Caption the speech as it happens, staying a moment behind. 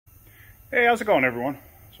Hey, how's it going, everyone?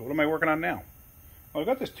 So what am I working on now? Well, I've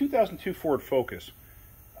got this 2002 Ford Focus.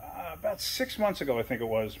 About 6 months ago, I think it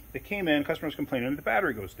was, it came in, customers complaining the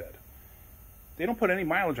battery goes dead. They don't put any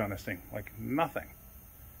mileage on this thing, like nothing.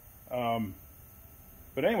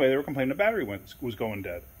 But anyway, they were complaining the battery was going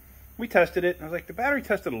dead. We tested it, and I was like, the battery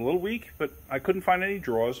tested a little weak, but I couldn't find any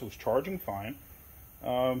draws. It was charging fine.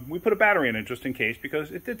 We put a battery in it just in case, because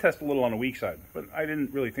it did test a little on the weak side, but I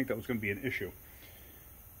didn't really think that was going to be an issue.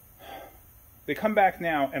 They come back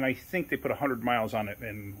now, and I think they put 100 miles on it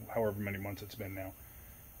in however many months it's been now.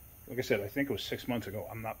 Like I said, I think it was 6 months ago.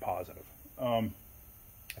 I'm not positive. I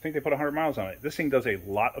think they put 100 miles on it. This thing does a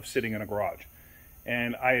lot of sitting in a garage.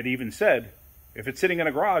 And I had even said, if it's sitting in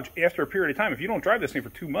a garage, after a period of time, if you don't drive this thing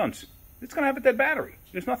for 2 months, it's going to have a dead battery.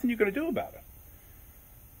 There's nothing you're going to do about it.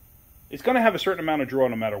 It's going to have a certain amount of draw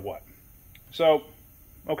no matter what. So,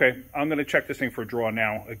 okay, I'm going to check this thing for a draw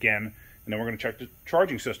now again, and then we're going to check the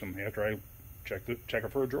charging system after I check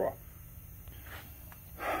it for a draw.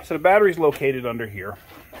 So the battery's located under here,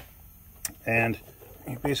 and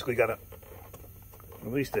you basically got to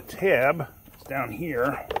release the tab. It's down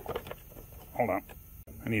here. Hold on.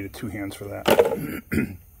 I needed 2 hands for that.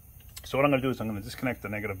 So what I'm going to do is I'm going to disconnect the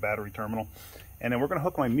negative battery terminal, and then we're going to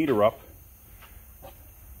hook my meter up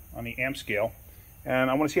on the amp scale, and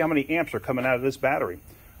I want to see how many amps are coming out of this battery.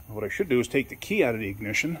 What I should do is take the key out of the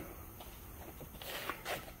ignition,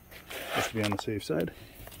 just to be on the safe side.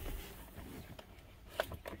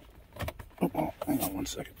 Oh, hang on 1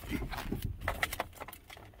 second.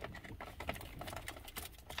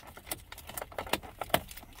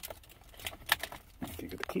 I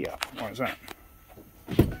can't get the key out. Why is that?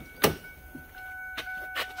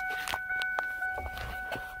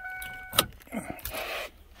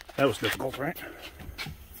 That was difficult, right?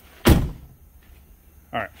 All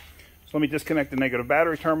right, so let me disconnect the negative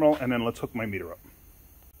battery terminal, and then let's hook my meter up.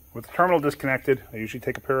 With the terminal disconnected, I usually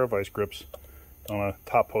take a pair of vice grips on a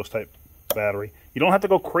top post type battery. You don't have to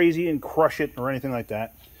go crazy and crush it or anything like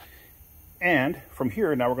that. And from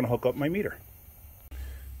here, now we're going to hook up my meter.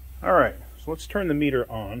 All right, so let's turn the meter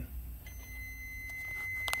on.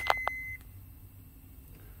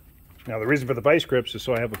 Now the reason for the vice grips is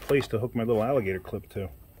so I have a place to hook my little alligator clip to.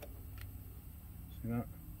 See that?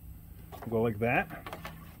 I'll go like that.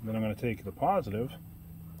 And then I'm going to take the positive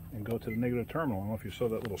and go to the negative terminal. I don't know if you saw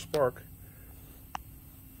that little spark,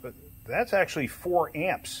 but that's actually 4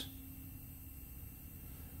 amps.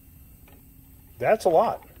 That's a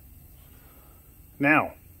lot.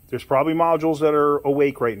 Now, there's probably modules that are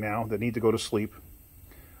awake right now that need to go to sleep.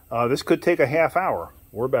 This could take a half hour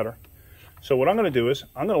or better. So what I'm going to do is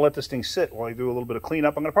I'm going to let this thing sit while I do a little bit of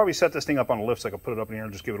cleanup. I'm going to probably set this thing up on a lift so I can put it up in the air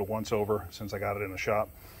and just give it a once over since I got it in the shop.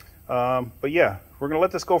 But yeah, we're going to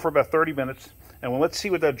let this go for about 30 minutes, and let's see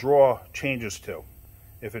what that draw changes to,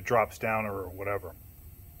 if it drops down or whatever.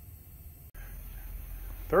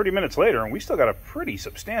 30 minutes later, and we still got a pretty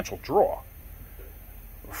substantial draw.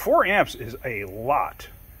 4 amps is a lot.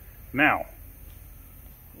 Now,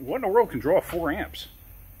 what in the world can draw 4 amps?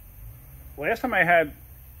 Last time I had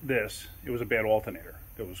this, it was a bad alternator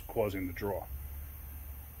that was causing the draw.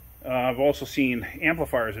 I've also seen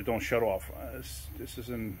amplifiers that don't shut off. This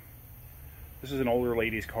is an older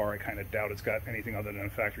lady's car. I kind of doubt it's got anything other than a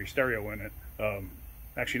factory stereo in it.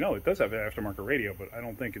 Actually, no, it does have an aftermarket radio, but I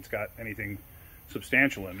don't think it's got anything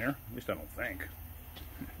substantial in there. At least I don't think.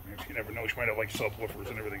 You never know. She might have like subwoofers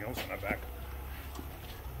and everything else in that back.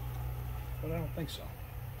 But I don't think so.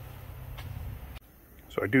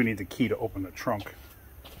 So I do need the key to open the trunk.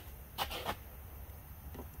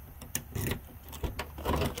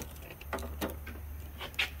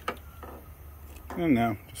 And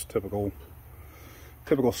no, just typical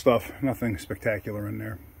stuff. Nothing spectacular in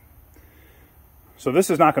there. So this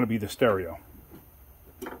is not going to be the stereo.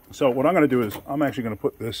 So what I'm going to do is I'm actually going to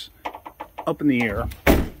put this up in the air,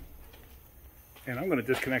 and I'm going to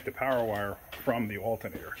disconnect the power wire from the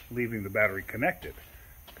alternator, leaving the battery connected.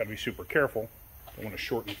 Got to be super careful. Don't want to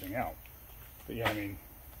short anything out. But yeah, I mean,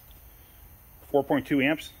 4.2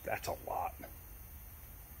 amps, that's a lot.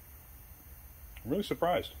 I'm really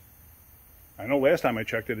surprised. I know last time I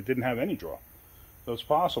checked it, it didn't have any draw. So it's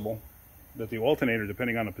possible that the alternator,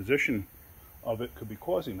 depending on the position of it, could be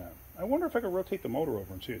causing that. I wonder if I could rotate the motor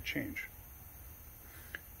over and see it change.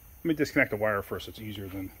 Let me disconnect the wire first. It's easier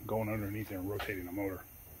than going underneath there and rotating the motor.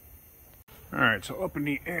 All right, so up in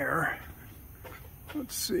the air,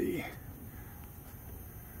 let's see.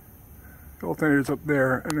 The alternator's up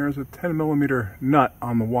there, and there's a 10mm nut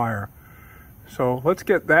on the wire. So let's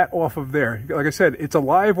get that off of there. Like I said, it's a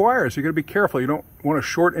live wire, so you got to be careful. You don't want to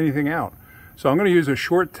short anything out. So I'm going to use a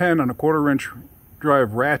short 10 on a 1/4 inch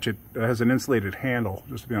drive ratchet that has an insulated handle,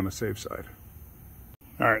 just to be on the safe side.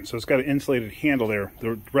 Alright, so it's got an insulated handle there.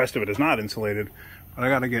 The rest of it is not insulated. But I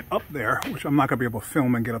got to get up there, which I'm not going to be able to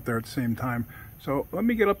film and get up there at the same time. So let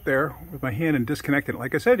me get up there with my hand and disconnect it.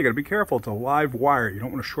 Like I said, you got to be careful. It's a live wire. You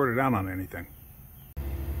don't want to short it out on anything.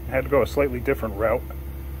 I had to go a slightly different route.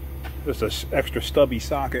 Just an extra stubby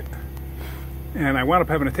socket. And I wound up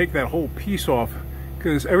having to take that whole piece off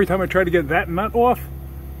because every time I tried to get that nut off,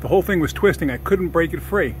 the whole thing was twisting. I couldn't break it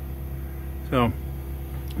free. So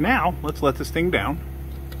now let's let this thing down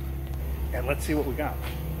and let's see what we got.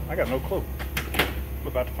 I got no clue. I'm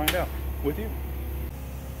about to find out with you.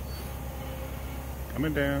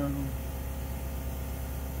 Coming down.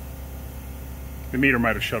 The meter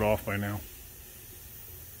might have shut off by now.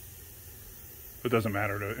 It doesn't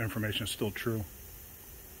matter, the information is still true.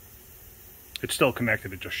 It's still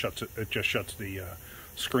connected, it just shuts the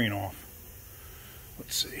screen off.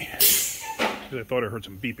 Let's see. I thought I heard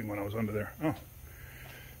some beeping when I was under there. Oh.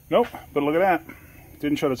 Nope, but look at that. It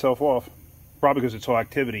didn't shut itself off. Probably because it saw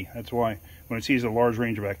activity. That's why. When it sees a large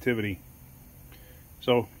range of activity.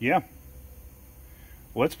 So, yeah.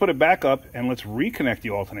 Let's put it back up and let's reconnect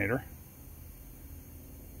the alternator.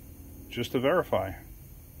 Just to verify.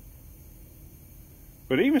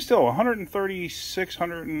 But even still, 136,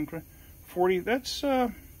 140, that's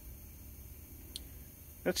still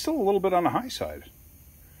a little bit on the high side.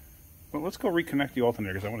 Well, let's go reconnect the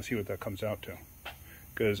alternator because I want to see what that comes out to.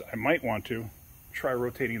 Because I might want to try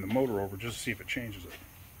rotating the motor over just to see if it changes it.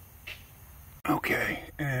 Okay,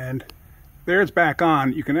 and there it's back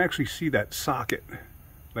on. You can actually see that socket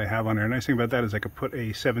that I have on there. The nice thing about that is I could put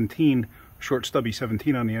a 17, short stubby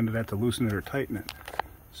 17 on the end of that to loosen it or tighten it.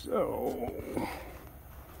 So,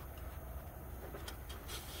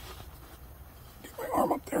 get my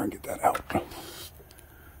arm up there and get that out.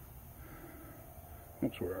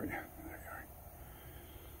 Oops, where are you? There you are.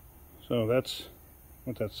 So that's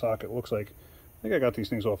what that socket looks like. I think I got these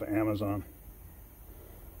things off of Amazon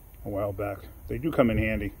a while back. They do come in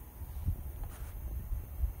handy.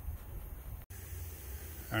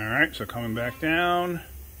 Alright, so coming back down.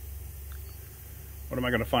 What am I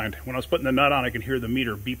going to find? When I was putting the nut on, I could hear the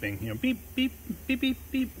meter beeping. You know, beep, beep, beep, beep,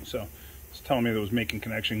 beep. So it's telling me that it was making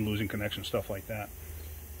connection, losing connection, stuff like that.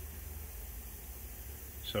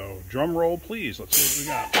 So drum roll, please. Let's see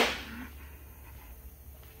what we got.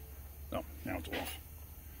 Oh, now it's off.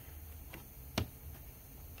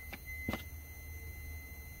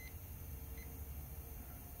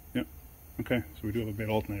 Yep. Okay, so we do have a bit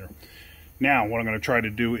alternator. Now, what I'm going to try to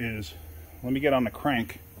do is, let me get on the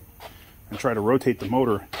crank and try to rotate the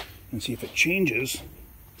motor and see if it changes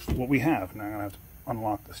what we have. Now I'm going to have to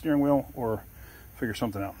unlock the steering wheel or figure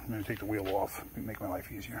something out. I'm going to take the wheel off and make my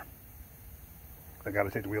life easier. I got to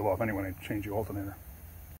take the wheel off anyway when I change the alternator.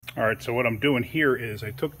 Alright, so what I'm doing here is I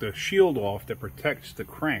took the shield off that protects the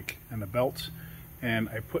crank and the belts, and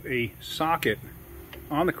I put a socket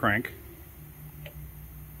on the crank.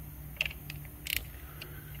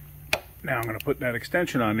 Now I'm going to put that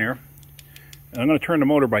extension on there, and I'm going to turn the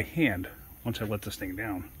motor by hand once I let this thing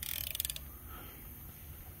down.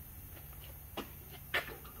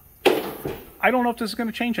 I don't know if this is going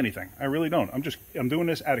to change anything. I really don't. I'm doing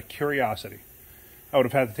this out of curiosity. I would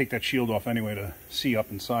have had to take that shield off anyway to see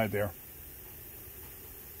up inside there.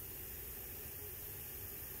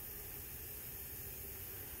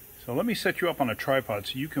 So let me set you up on a tripod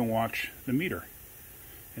so you can watch the meter,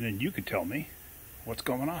 and then you can tell me what's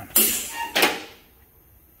going on.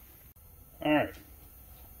 Alright,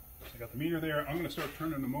 so I got the meter there. I'm going to start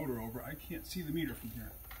turning the motor over. I can't see the meter from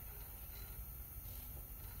here.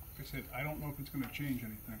 Like I said, I don't know if it's going to change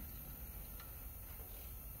anything.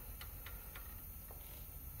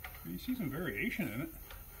 You see some variation in it,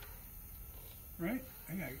 right?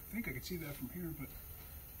 I think I could see that from here, but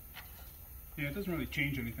yeah, it doesn't really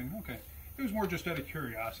change anything. Okay, it was more just out of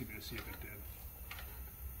curiosity to see if it did.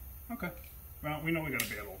 Okay, well, we know we got a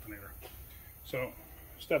bad alternator. So,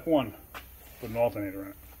 step one, put an alternator in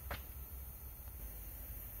it.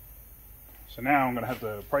 So now I'm going to have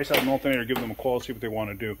to price out an alternator, give them a call, see what they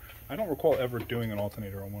want to do. I don't recall ever doing an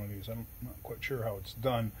alternator on one of these. I'm not quite sure how it's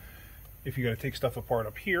done. If you got to take stuff apart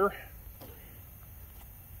up here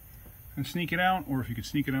and sneak it out, or if you could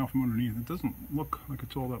sneak it out from underneath. It doesn't look like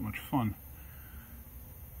it's all that much fun.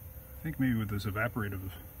 I think maybe with this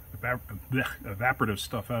evaporative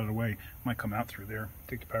stuff out of the way, it might come out through there.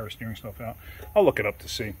 Take the power steering stuff out. I'll look it up to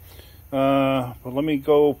see. But let me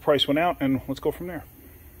go price one out and let's go from there.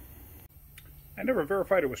 I never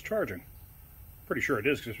verified it was charging. Pretty sure it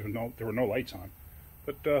is because there were no lights on.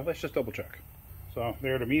 But let's just double check. So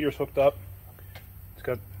there, the meter's hooked up. It's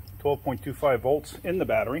got 12.25 volts in the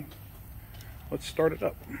battery. let's start it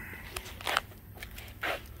up.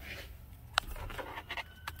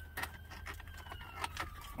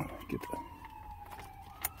 Get that.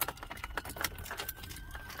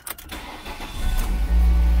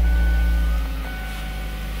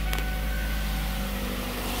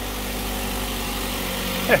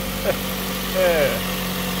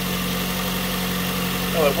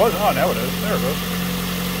 Well, it was on. Now it is. There it goes.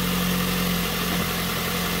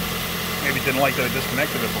 Maybe it didn't like that I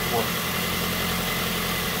disconnected it before.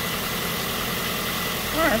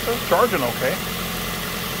 Alright, so it's charging okay.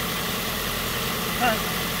 Alright.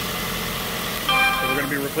 So we're going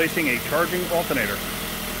to be replacing a charging alternator.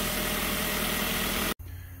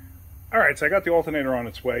 Alright, so I got the alternator on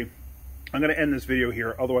its way. I'm going to end this video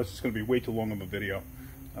here, otherwise it's going to be way too long of a video.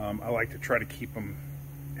 I like to try to keep them,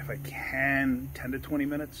 if I can, 10 to 20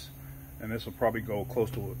 minutes. And this will probably go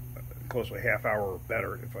close to a half hour or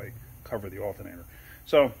better if I cover the alternator.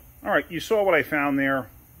 So, alright, you saw what I found there.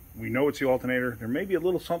 We know it's the alternator. There may be a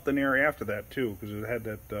little something there after that too, because it had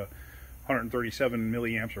that 137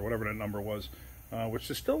 milliamps or whatever that number was, which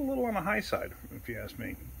is still a little on the high side, if you ask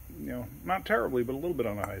me. You know, not terribly, but a little bit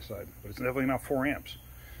on the high side. But it's definitely not 4 amps.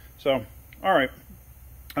 So, alright,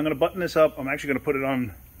 I'm going to button this up. I'm actually going to put it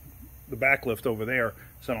on the back lift over there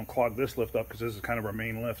so I don't clog this lift up, because this is kind of our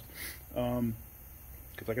main lift.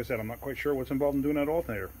 Because like I said, I'm not quite sure what's involved in doing that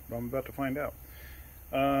alternator, but I'm about to find out.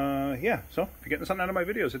 Yeah, so if you're getting something out of my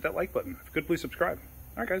videos, hit that like button. If you could, please subscribe.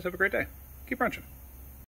 Alright guys, have a great day. Keep wrenching.